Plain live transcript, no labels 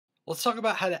Let's talk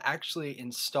about how to actually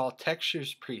install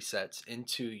textures presets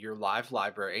into your live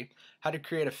library, how to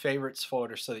create a favorites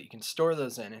folder so that you can store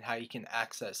those in, and how you can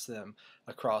access them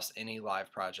across any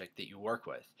live project that you work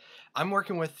with. I'm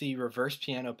working with the reverse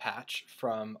piano patch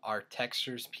from our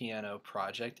textures piano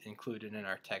project included in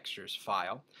our textures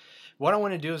file. What I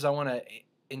want to do is I want to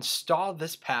install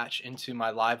this patch into my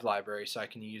live library so I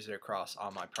can use it across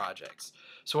all my projects.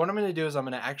 So what I'm going to do is I'm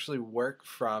going to actually work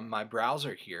from my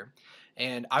browser here,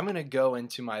 and I'm going to go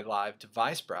into my live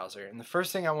device browser, and the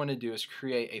first thing I want to do is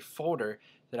create a folder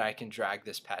that I can drag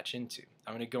this patch into.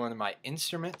 I'm going to go into my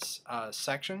instruments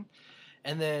section,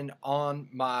 and then on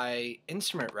my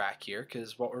instrument rack here,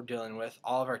 because what we're dealing with,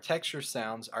 all of our texture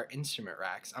sounds are instrument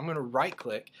racks, I'm going to right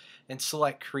click and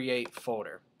select create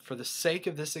folder. For the sake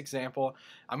of this example,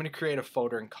 I'm going to create a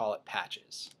folder and call it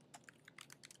patches.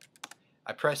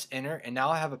 I press enter, and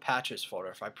now I have a patches folder.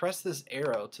 If I press this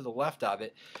arrow to the left of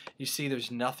it, you see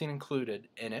there's nothing included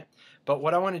in it. But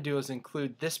what I want to do is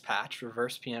include this patch,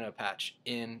 reverse piano patch,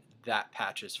 in that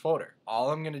patches folder. All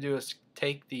I'm going to do is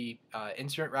take the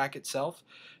instrument rack itself,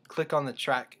 click on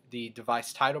the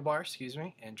device title bar,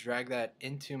 and drag that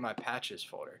into my patches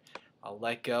folder. I'll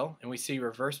let go, and we see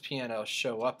reverse piano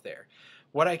show up there.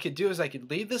 What I could do is I could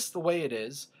leave this the way it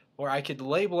is, or I could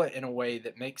label it in a way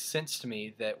that makes sense to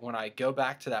me, that when I go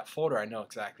back to that folder I know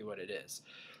exactly what it is.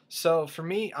 So for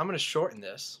me, I'm going to shorten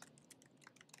this.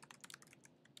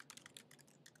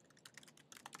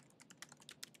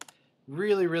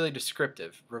 Really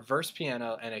descriptive. Reverse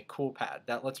piano and a cool pad.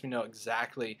 That lets me know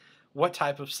exactly what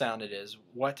type of sound it is,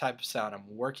 what type of sound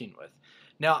I'm working with.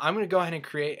 Now I'm going to go ahead and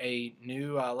create a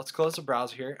new, let's close the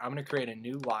browser here. I'm going to create a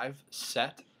new live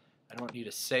set. I don't need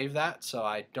to save that, so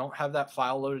I don't have that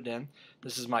file loaded in.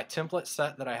 This is my template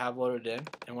set that I have loaded in,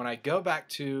 and when I go back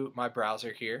to my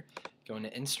browser here, go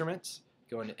into Instruments,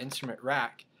 go into Instrument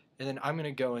Rack, and then I'm going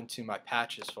to go into my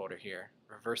Patches folder here,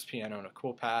 Reverse Piano and a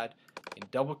Cool Pad, and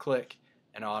double click,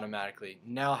 and automatically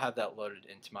now have that loaded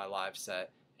into my live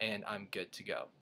set, and I'm good to go.